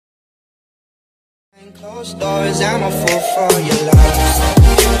Closed doors, I'm a fool for your love.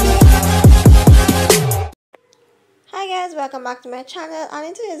 Hi guys, welcome back to my channel, and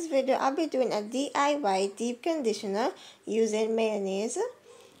in today's video I'll be doing a DIY deep conditioner using mayonnaise.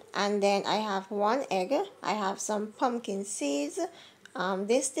 And then I have 1 egg, I have some pumpkin seeds.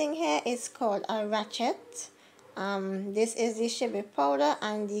 This thing here is called a ratchet. This is the sugar powder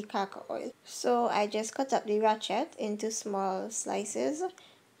and the cacao oil. So I just cut up the ratchet into small slices.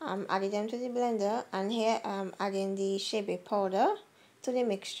 Added them to the blender, and here I'm adding the sugar powder to the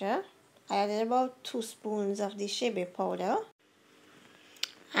mixture. I added about 2 spoons of the sugar powder,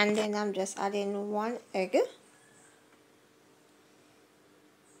 and then I'm just adding 1 egg.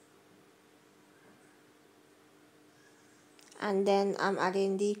 And then I'm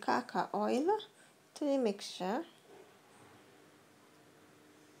adding the cacao oil to the mixture.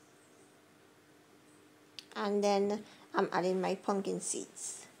 And then I'm adding my pumpkin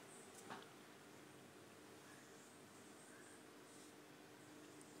seeds.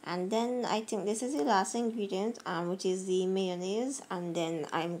 And then I think this is the last ingredient, which is the mayonnaise, and then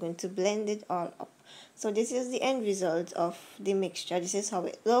I'm going to blend it all up. So this is the end result of the mixture. This is how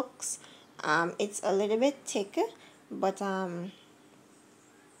it looks. It's a little bit thick, but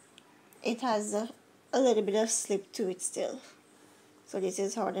it has a little bit of slip to it still. So this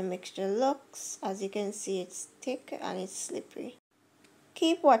is how the mixture looks. As you can see, it's thick and it's slippery.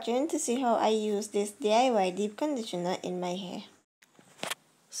 Keep watching to see how I use this DIY deep conditioner in my hair.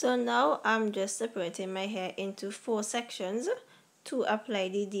 So now I'm just separating my hair into 4 sections to apply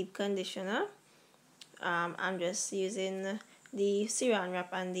the deep conditioner. I'm just using the saran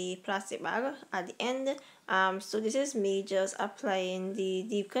wrap and the plastic bag at the end. So this is me just applying the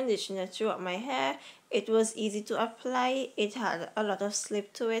deep conditioner throughout my hair. It was easy to apply. It had a lot of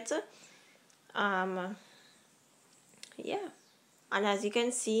slip to it. Yeah, and as you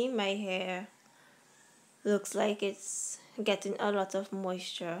can see, my hair looks like it's getting a lot of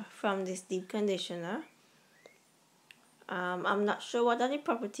moisture from this deep conditioner. I'm not sure what are the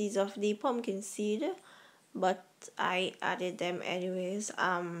properties of the pumpkin seed, but I added them anyways.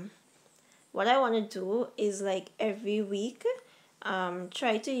 What I want to do is, like, every week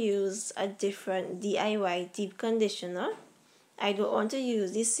try to use a different DIY deep conditioner. I don't want to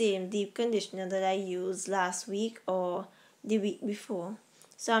use the same deep conditioner that I used last week or the week before.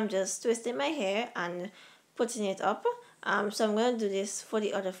 So I'm just twisting my hair and putting it up. So I'm going to do this for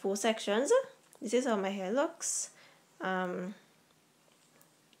the other 4 sections. This is how my hair looks. And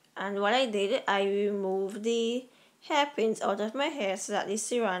what I did, I removed the hairpins out of my hair so that the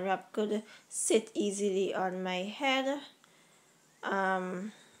saran wrap could sit easily on my head. So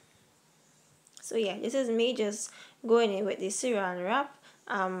yeah, this is me just going in with the saran wrap.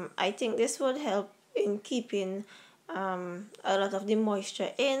 I think this would help in keeping a lot of the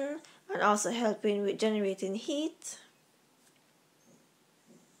moisture in, and also helping with generating heat.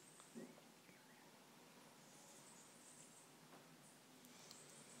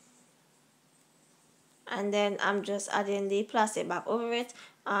 And then I'm just adding the plastic back over it.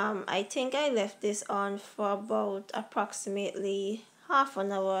 I think I left this on for about approximately half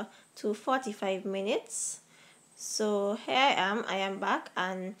an hour to 45 minutes. So here I am back,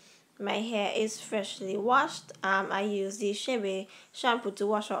 and my hair is freshly washed. I use the Shebe shampoo to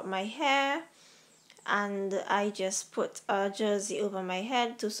wash out my hair, and I just put a jersey over my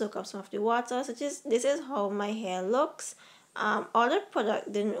head to soak up some of the water. So this is how my hair looks. All the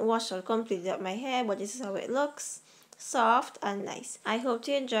product didn't wash out completely up my hair, but this is how it looks. Soft and nice. I hope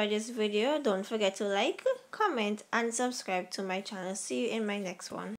you enjoyed this video. Don't forget to like, comment, and subscribe to my channel. See you in my next one.